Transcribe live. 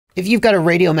If you've got a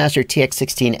Radiomaster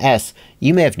TX16S,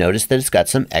 you may have noticed that it's got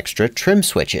some extra trim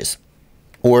switches.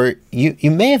 Or you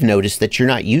may have noticed that you're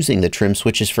not using the trim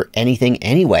switches for anything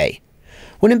anyway.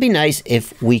 Wouldn't it be nice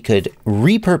if we could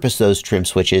repurpose those trim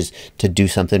switches to do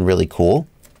something really cool?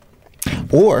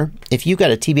 Or if you've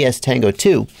got a TBS Tango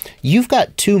 2, you've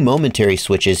got two momentary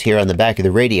switches here on the back of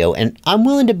the radio, and I'm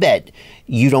willing to bet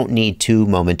you don't need two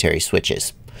momentary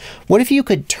switches. What if you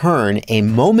could turn a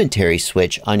momentary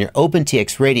switch on your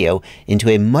OpenTX radio into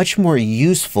a much more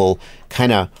useful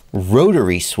kind of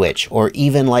rotary switch, or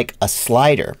even like a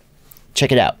slider?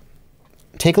 Check it out.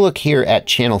 Take a look here at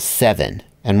channel 7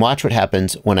 and watch what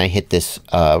happens when I hit this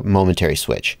momentary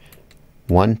switch.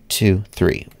 1, 2,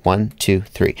 3, 1, 2,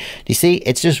 3. Do you see?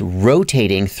 It's just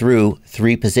rotating through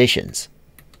 3 positions.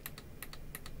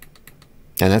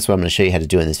 And that's what I'm going to show you how to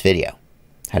do in this video.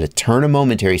 How to turn a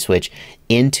momentary switch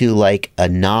into like a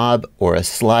knob or a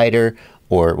slider,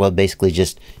 or, well, basically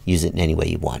just use it in any way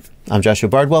you want. I'm Joshua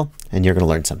Bardwell, and you're going to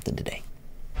learn something today.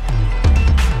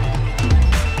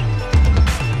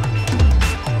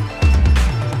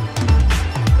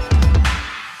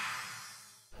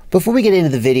 Before we get into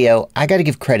the video, I got to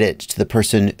give credit to the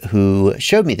person who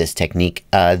showed me this technique.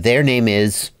 Their name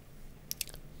is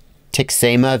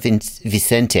Tixema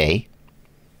Vicente.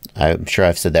 I'm sure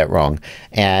I've said that wrong.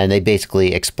 And they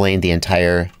basically explained the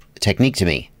entire technique to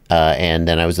me. And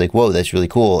then I was like, whoa, that's really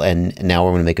cool. And now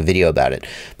we're going to make a video about it.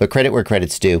 But credit where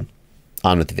credit's due.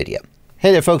 On with the video.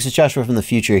 Hey there, folks. It's Joshua from the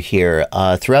future here.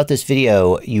 Throughout this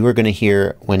video, you are going to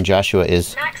hear when Joshua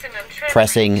is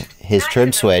pressing his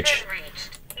trim switch.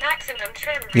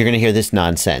 You're going to hear this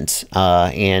nonsense.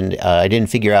 And I didn't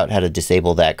figure out how to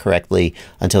disable that correctly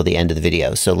until the end of the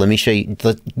video. So let me show you.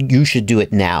 You should do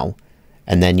it now.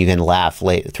 And then you can laugh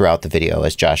throughout the video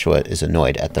as Joshua is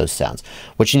annoyed at those sounds.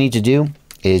 What you need to do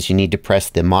is you need to press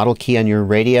the model key on your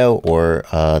radio, or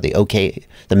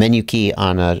the menu key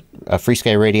on a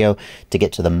FreeSky radio to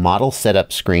get to the model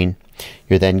setup screen.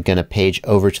 You're then going to page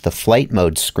over to the flight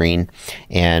mode screen,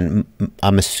 and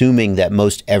I'm assuming that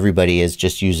most everybody is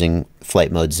just using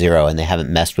flight mode 0 and they haven't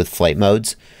messed with flight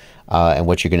modes. And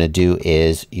what you're going to do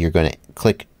is you're going to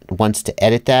click once to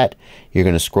edit that. You're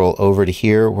going to scroll over to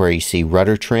here where you see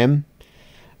rudder trim.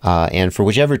 And for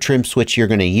whichever trim switch you're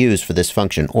going to use for this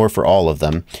function, or for all of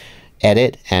them,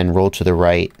 edit and roll to the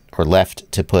right or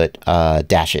left to put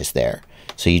dashes there.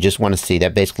 So you just want to see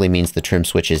that basically means the trim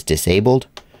switch is disabled.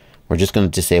 We're just going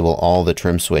to disable all the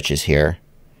trim switches here.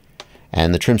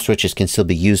 And the trim switches can still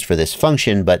be used for this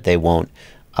function, but they won't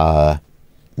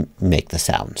make the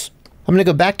sounds. I'm going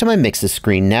to go back to my mixes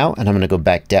screen now, and I'm going to go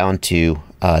back down to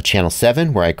channel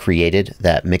 7 where I created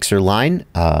that mixer line.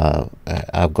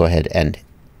 I'll go ahead and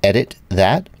edit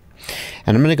that.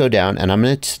 And I'm going to go down and I'm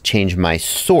going to change my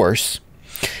source.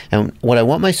 And what I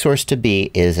want my source to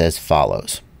be is as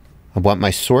follows. I want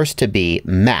my source to be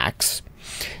max.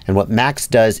 And what max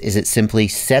does is it simply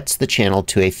sets the channel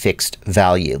to a fixed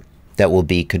value that will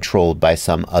be controlled by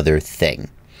some other thing.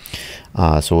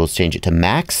 So we'll change it to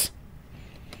max.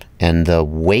 And the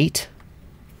weight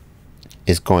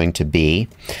is going to be,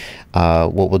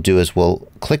 what we'll do is we'll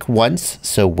click once,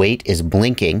 so weight is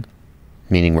blinking,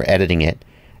 meaning we're editing it,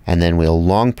 and then we'll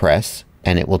long press,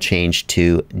 and it will change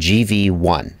to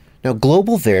GV1. Now,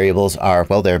 global variables are,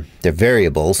 well, they're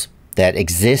variables that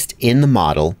exist in the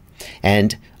model,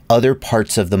 and other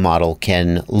parts of the model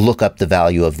can look up the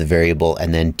value of the variable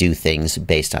and then do things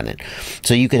based on it.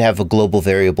 So you could have a global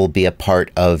variable be a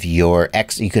part of your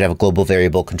you could have a global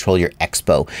variable control your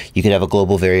expo. You could have a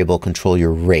global variable control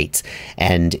your rates,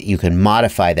 and you can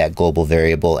modify that global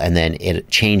variable and then it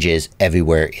changes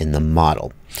everywhere in the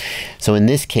model. So in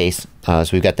this case, so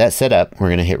we've got that set up. We're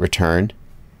going to hit return.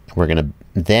 We're going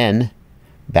to then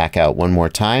back out one more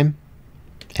time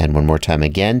and one more time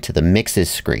again to the mixes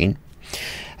screen.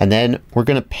 And then we're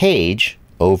going to page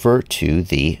over to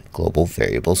the global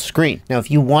variable screen. Now,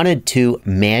 if you wanted to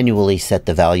manually set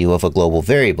the value of a global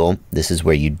variable, this is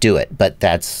where you do it, but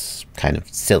that's kind of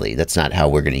silly. That's not how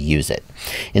we're going to use it.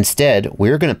 Instead,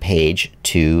 we're going to page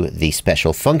to the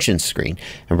special function screen,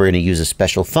 and we're going to use a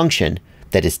special function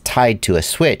that is tied to a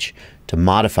switch to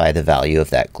modify the value of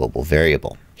that global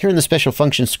variable. Here in the special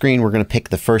function screen, we're going to pick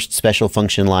the first special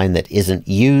function line that isn't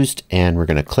used, and we're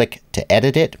going to click to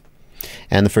edit it.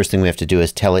 And the first thing we have to do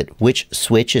is tell it which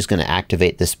switch is going to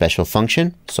activate this special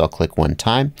function. So I'll click one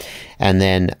time, and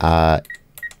then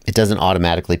it doesn't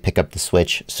automatically pick up the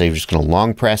switch. So you're just going to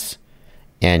long press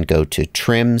and go to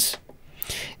trims.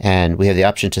 And we have the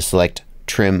option to select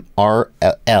trim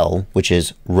RL, which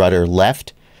is rudder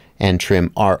left, and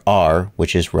trim RR,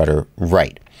 which is rudder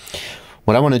right.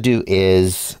 What I want to do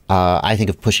is, I think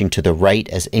of pushing to the right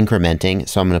as incrementing,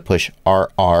 so I'm going to push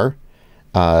RR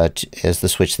as the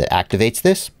switch that activates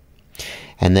this.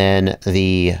 And then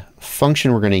the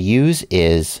function we're going to use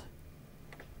is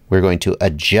we're going to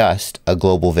adjust a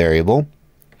global variable.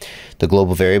 The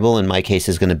global variable in my case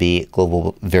is going to be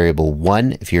global variable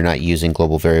 1. If you're not using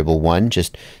global variable 1,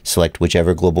 just select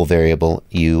whichever global variable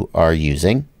you are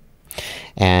using.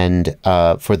 And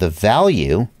for the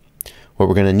value, what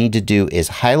we're going to need to do is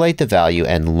highlight the value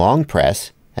and long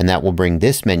press, and that will bring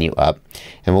this menu up.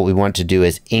 And what we want to do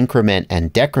is increment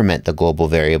and decrement the global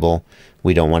variable.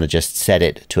 We don't want to just set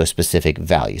it to a specific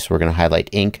value. So we're going to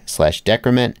highlight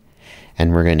inc/decrement,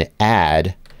 and we're going to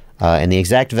add, and the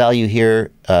exact value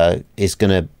here is going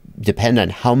to depend on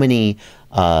how many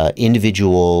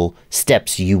individual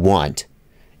steps you want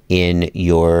in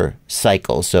your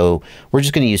cycle. So we're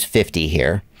just going to use 50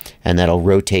 here, and that'll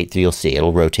rotate through, you'll see,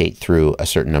 it'll rotate through a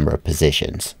certain number of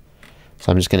positions.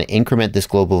 So I'm just going to increment this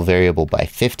global variable by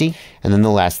 50. And then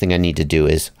the last thing I need to do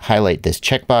is highlight this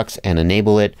checkbox and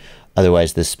enable it.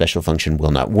 Otherwise, this special function will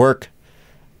not work.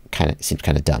 Seems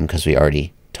kind of dumb because we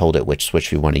already told it which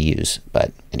switch we want to use.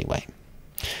 But anyway.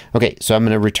 Okay, so I'm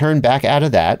going to return back out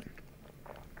of that.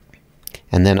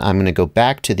 And then I'm going to go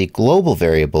back to the global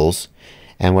variables.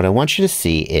 And what I want you to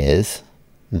see is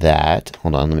that,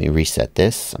 hold on, let me reset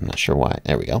this. I'm not sure why.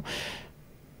 There we go.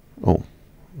 Oh,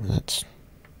 that's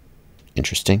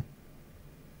interesting.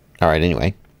 All right,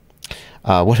 anyway.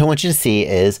 What I want you to see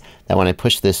is that when I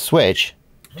push this switch,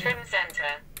 trim center,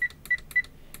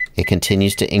 it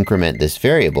continues to increment this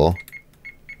variable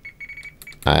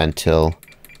until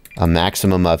a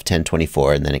maximum of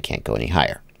 1024, and then it can't go any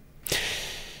higher.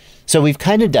 So we've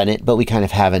kind of done it, but we kind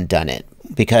of haven't done it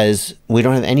because we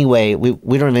don't have any way, we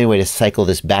don't have any way to cycle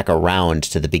this back around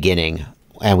to the beginning,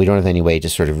 and we don't have any way to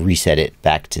sort of reset it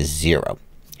back to 0.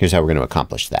 Here's how we're going to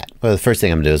accomplish that. Well, the first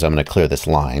thing I'm going to do is I'm going to clear this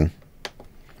line.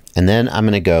 And then I'm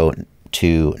going to go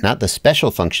to not the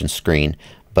special function screen,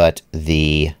 but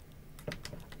the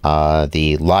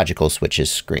logical switches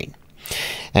screen.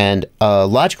 And a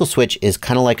logical switch is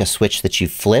kind of like a switch that you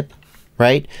flip,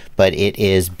 right? But it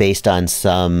is based on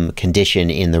some condition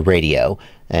in the radio.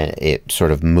 And it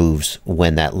sort of moves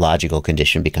when that logical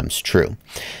condition becomes true.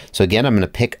 So again, I'm going to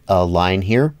pick a line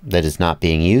here that is not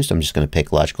being used. I'm just going to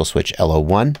pick logical switch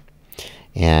LO1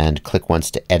 and click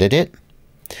once to edit it.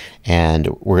 And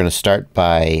we're going to start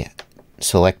by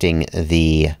selecting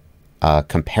the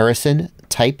comparison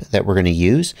type that we're going to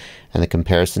use. And the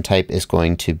comparison type is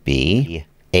going to be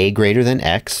a greater than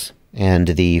x. And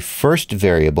the first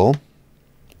variable,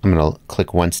 I'm going to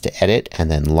click once to edit and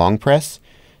then long press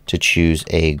to choose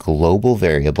a global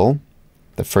variable.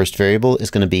 The first variable is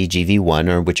going to be GV1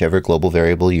 or whichever global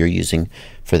variable you're using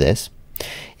for this.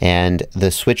 And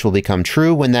the switch will become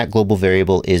true when that global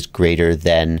variable is greater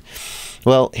than,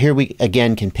 well, here we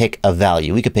again can pick a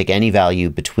value. We could pick any value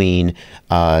between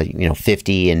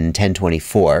 50 and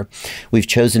 1024. We've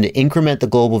chosen to increment the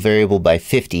global variable by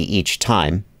 50 each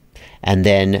time, and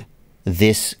then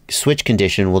this switch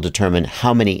condition will determine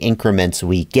how many increments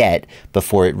we get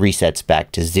before it resets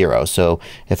back to 0. So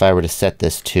if I were to set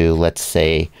this to, let's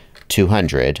say,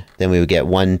 200, then we would get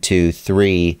 1, 2,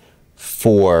 3,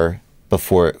 4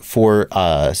 before four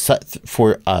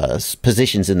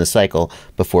positions in the cycle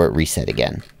before it reset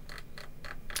again.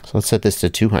 So let's set this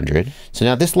to 200. So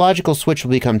now this logical switch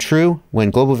will become true when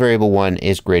global variable 1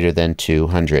 is greater than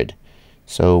 200.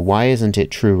 So why isn't it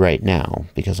true right now?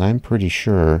 Because I'm pretty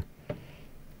sure,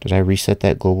 did I reset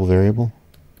that global variable?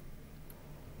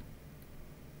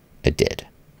 It did.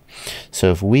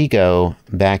 So if we go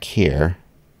back here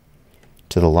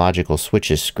to the logical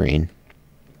switches screen,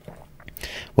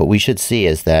 what we should see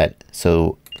is that,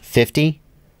 so 50,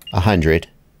 100,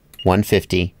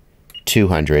 150,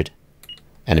 200,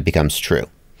 and it becomes true.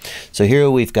 So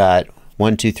here we've got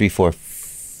 1, 2, 3, 4,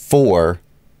 4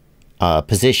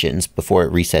 positions before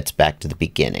it resets back to the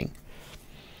beginning.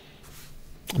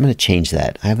 I'm going to change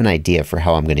that. I have an idea for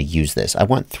how I'm going to use this. I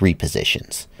want 3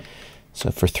 positions. So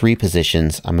for 3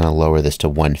 positions, I'm going to lower this to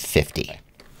 150.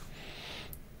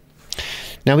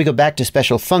 Now we go back to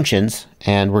special functions,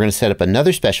 and we're going to set up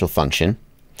another special function.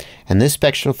 And this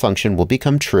special function will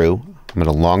become true. I'm going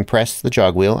to long press the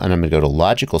jog wheel, and I'm going to go to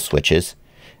logical switches,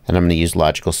 and I'm going to use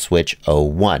logical switch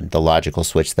 01, the logical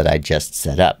switch that I just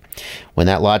set up. When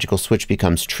that logical switch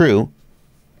becomes true,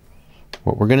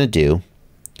 what we're going to do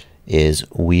is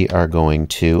we are going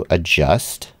to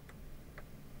adjust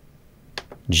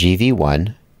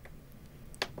GV1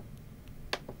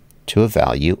 to a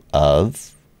value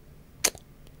of,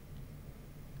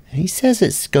 he says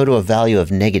it's go to a value of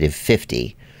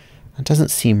 -50. That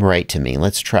doesn't seem right to me.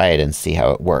 Let's try it and see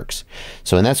how it works.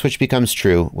 So when that switch becomes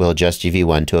true, we'll adjust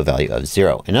GV1 to a value of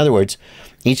 0. In other words,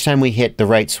 each time we hit the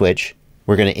right switch,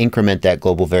 we're going to increment that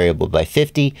global variable by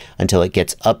 50 until it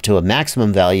gets up to a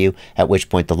maximum value, at which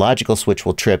point the logical switch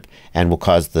will trip and will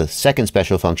cause the second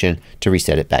special function to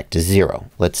reset it back to 0.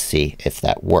 Let's see if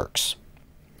that works.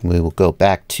 We will go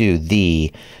back to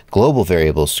the global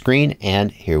variable screen,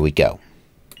 and here we go.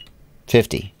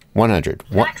 50, 100.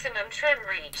 Maximum trim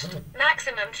reached.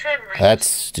 Maximum trim reached.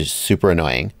 That's just super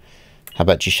annoying. How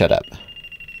about you shut up?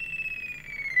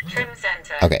 Trim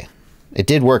center. Okay. It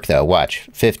did work though. Watch.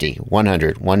 50,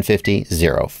 100, 150,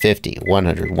 0. 50,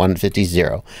 100, 150,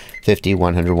 0. 50,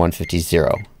 100, 150,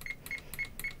 0.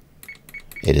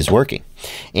 It is working.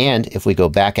 And if we go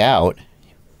back out,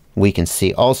 we can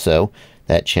see also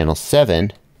that channel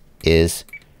 7 is,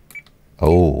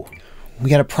 oh, we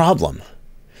got a problem.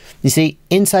 You see,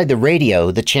 inside the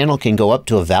radio, the channel can go up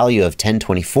to a value of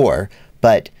 1024,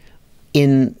 but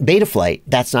in Betaflight,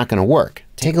 that's not going to work.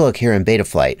 Take a look here in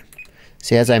Betaflight.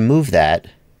 See, as I move that,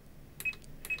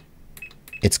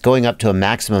 it's going up to a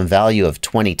maximum value of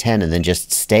 2010 and then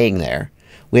just staying there.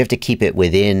 We have to keep it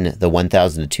within the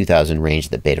 1000 to 2000 range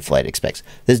that Betaflight expects.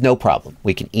 There's no problem.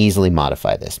 We can easily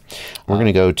modify this. We're going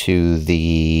to go to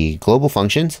the global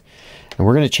functions, and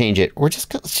we're going to change it. Let's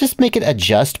just make it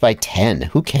adjust by 10.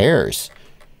 Who cares?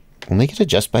 We'll make it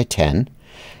adjust by 10.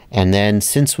 And then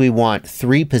since we want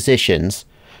 3 positions,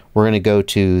 we're going to go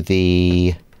to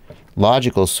the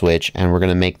logical switch, and we're going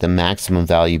to make the maximum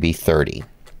value be 30.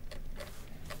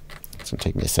 It's going to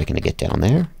take me a second to get down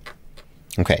there.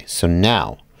 Okay, so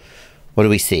now, what do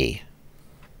we see?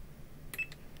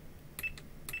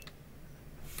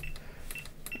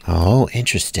 Oh,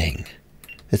 interesting.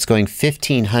 It's going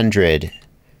 1500.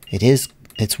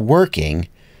 It's working,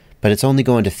 but it's only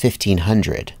going to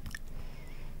 1500.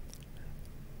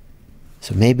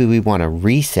 So maybe we want to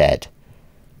reset.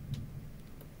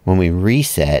 When we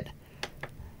reset,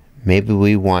 maybe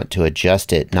we want to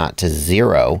adjust it not to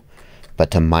 0,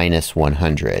 but to minus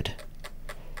 100.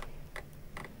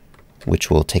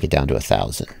 Which will take it down to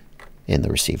 1000 in the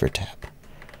receiver tab.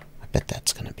 I bet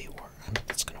that's going to be work. I bet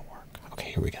that's going to work.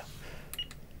 Okay, here we go.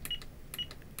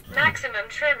 Maximum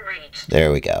trim reached.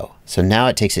 There we go. So now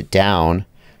it takes it down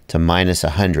to minus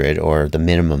 100, or the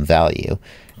minimum value.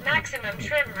 Maximum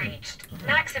trim reached.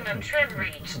 Maximum trim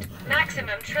reached.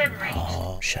 Maximum trim reached.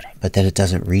 Oh, shut up. But then it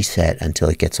doesn't reset until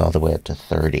it gets all the way up to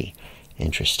 30.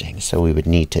 Interesting. So we would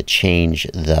need to change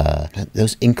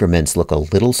those increments look a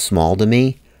little small to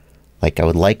me. Like, I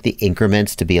would like the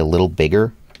increments to be a little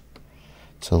bigger.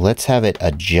 So let's have it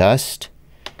adjust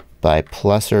by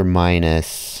plus or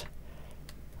minus,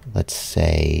 let's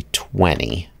say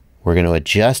 20. We're going to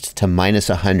adjust to minus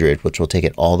 100, which will take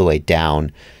it all the way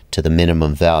down to the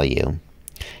minimum value.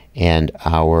 And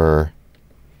our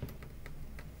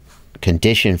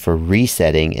condition for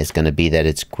resetting is going to be that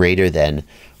it's greater than,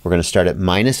 we're going to start at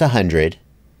minus 100,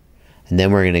 and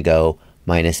then we're going to go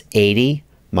minus 80,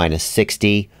 minus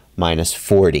 60, minus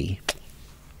 40.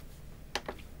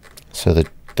 So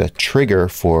the trigger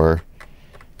for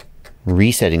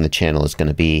resetting the channel is going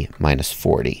to be minus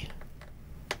 40.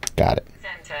 Got it.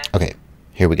 Center. Okay,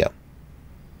 here we go.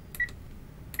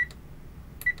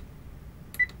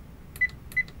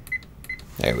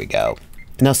 There we go.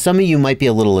 Now, some of you might be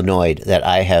a little annoyed that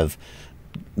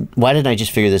why didn't I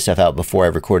just figure this stuff out before I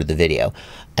recorded the video?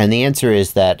 And the answer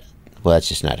is that, well, that's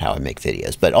just not how I make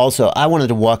videos. But also, I wanted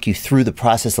to walk you through the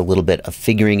process a little bit of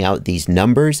figuring out these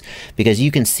numbers, because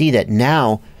you can see that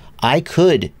now I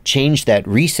could change that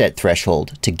reset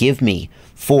threshold to give me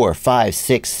 4, 5,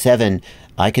 6, 7.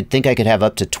 I could have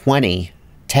up to 20,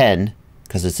 10,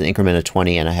 because it's an increment of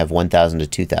 20, and I have 1000 to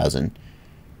 2000.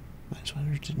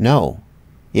 No.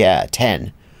 Yeah,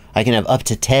 10. I can have up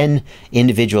to 10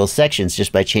 individual sections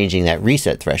just by changing that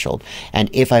reset threshold. And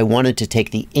if I wanted to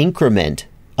take the increment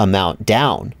amount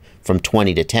down from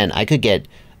 20 to 10, I could get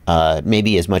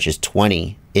maybe as much as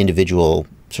 20 individual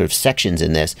sort of sections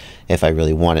in this if I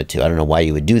really wanted to. I don't know why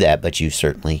you would do that, but you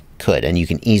certainly could. And you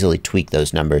can easily tweak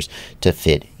those numbers to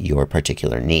fit your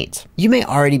particular needs. You may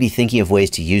already be thinking of ways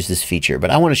to use this feature, but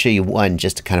I want to show you one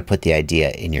just to kind of put the idea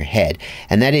in your head,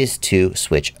 and that is to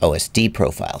switch OSD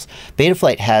profiles.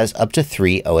 Betaflight has up to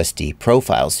 3 OSD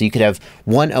profiles. So you could have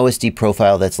one OSD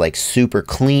profile that's like super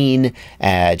clean,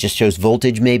 just shows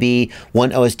voltage maybe, one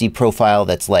OSD profile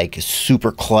that's like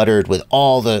super cluttered with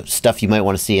all the stuff you might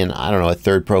want to see in, I don't know, a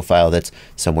third third profile that's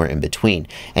somewhere in between.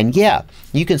 And yeah,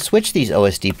 you can switch these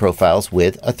OSD profiles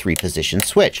with a 3-position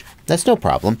switch. That's no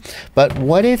problem. But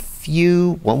what if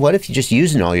you just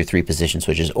using all your 3-position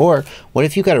switches? Or what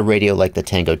if you got a radio like the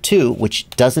Tango 2, which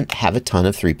doesn't have a ton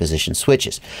of 3-position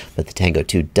switches? But the Tango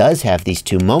 2 does have these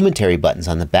 2 momentary buttons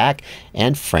on the back,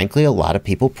 and frankly, a lot of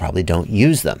people probably don't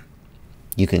use them.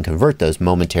 You can convert those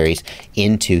momentaries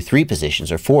into 3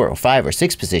 positions or 4 or 5 or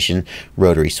 6 position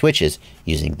rotary switches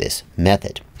using this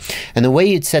method. And the way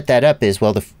you'd set that up is,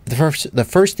 well, the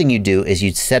first thing you do is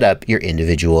you'd set up your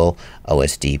individual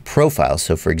OSD profiles.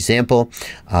 So for example,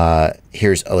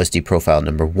 here's OSD profile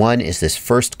number 1 is this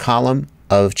first column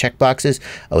of checkboxes,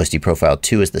 OSD profile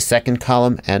 2 is the second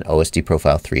column, and OSD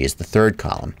profile 3 is the third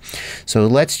column. So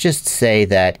let's just say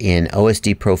that in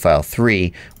OSD profile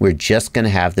 3, we're just going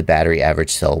to have the battery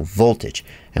average cell voltage.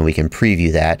 And we can preview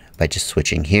that by just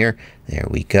switching here. There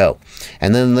we go.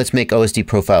 And then let's make OSD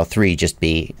profile 3 just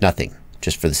be nothing,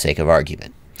 just for the sake of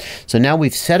argument. So now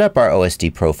we've set up our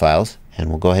OSD profiles, and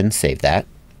we'll go ahead and save that.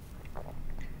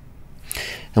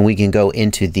 And we can go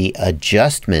into the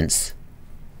adjustments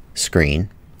screen,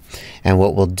 and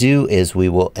what we'll do is we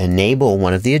will enable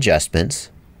one of the adjustments.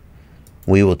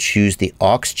 We will choose the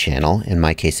aux channel. In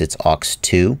my case, it's aux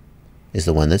 2 is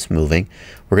the one that's moving.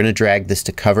 We're going to drag this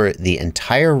to cover the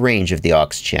entire range of the aux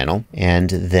channel, and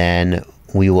then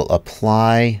we will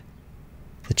apply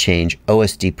the change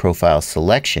OSD profile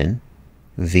selection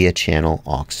via channel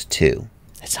aux 2.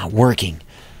 It's not working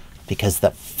because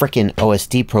the frickin'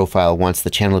 OSD profile wants the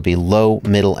channel to be low,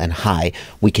 middle, and high.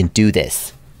 We can do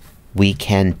this. We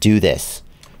can do this.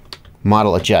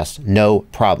 Model adjust, no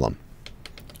problem.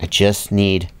 I just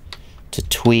need to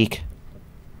tweak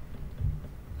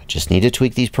these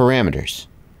parameters.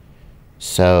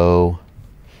 So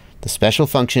the special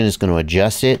function is going to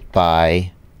adjust it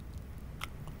by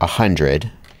 100,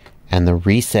 and the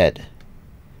reset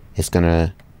is going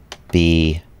to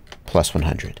be plus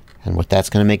 100. And what that's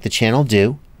going to make the channel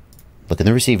do, look in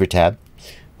the receiver tab,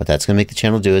 what that's going to make the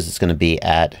channel do is it's going to be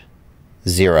at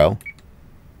 0,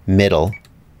 middle,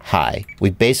 high.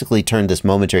 We basically turned this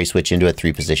momentary switch into a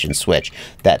 3-position switch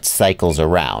that cycles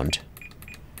around.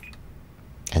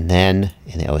 And then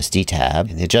in the OSD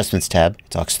tab, in the adjustments tab,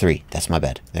 it's aux 3. That's my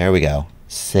bad. There we go.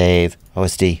 Save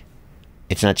OSD.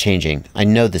 It's not changing. I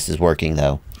know this is working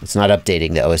though. It's not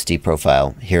updating the OSD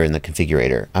profile here in the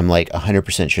configurator. I'm like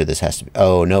 100% sure this has to be.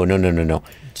 Oh, no.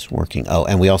 It's working. Oh,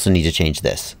 and we also need to change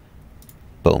this.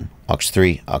 Boom. aux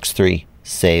 3,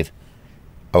 save.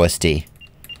 OSD.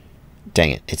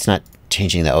 Dang it, it's not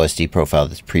changing the OSD profile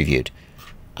that's previewed.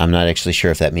 I'm not actually sure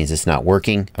if that means it's not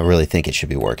working. I really think it should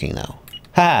be working though.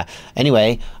 Ha!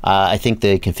 Anyway, I think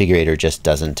the configurator just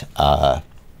doesn't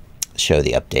show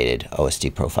the updated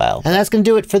OSD profile. And that's going to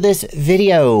do it for this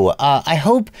video. I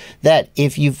hope that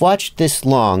if you've watched this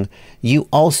long, you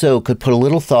also could put a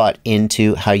little thought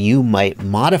into how you might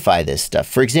modify this stuff.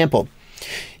 For example,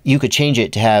 you could change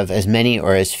it to have as many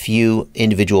or as few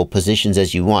individual positions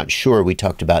as you want. Sure, we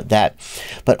talked about that.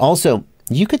 But also,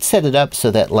 you could set it up so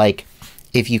that, like,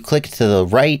 if you click to the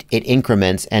right, it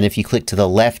increments, and if you click to the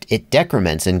left, it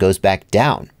decrements and goes back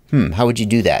down. How would you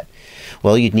do that?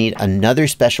 Well, you'd need another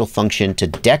special function to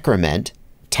decrement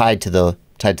tied to the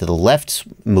left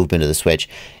movement of the switch,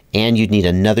 and you'd need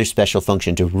another special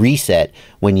function to reset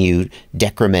when you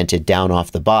decremented down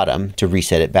off the bottom to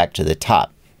reset it back to the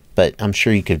top. But I'm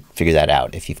sure you could figure that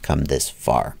out if you've come this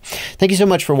far. Thank you so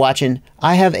much for watching.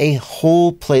 I have a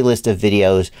whole playlist of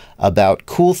videos about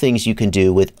cool things you can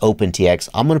do with OpenTX.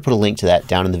 I'm going to put a link to that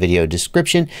down in the video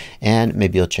description, and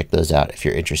maybe you'll check those out if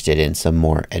you're interested in some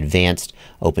more advanced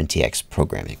OpenTX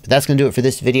programming. But that's going to do it for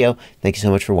this video. Thank you so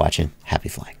much for watching. Happy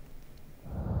flying.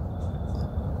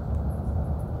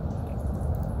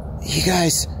 You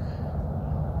guys,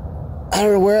 I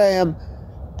don't know where I am,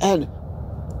 and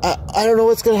I don't know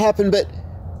what's going to happen, but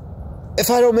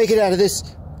if I don't make it out of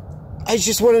this, I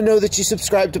just want to know that you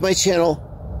subscribe to my channel,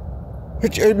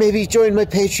 or maybe join my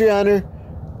Patreon,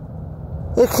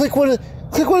 or click one of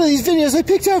these videos I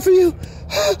picked out for you.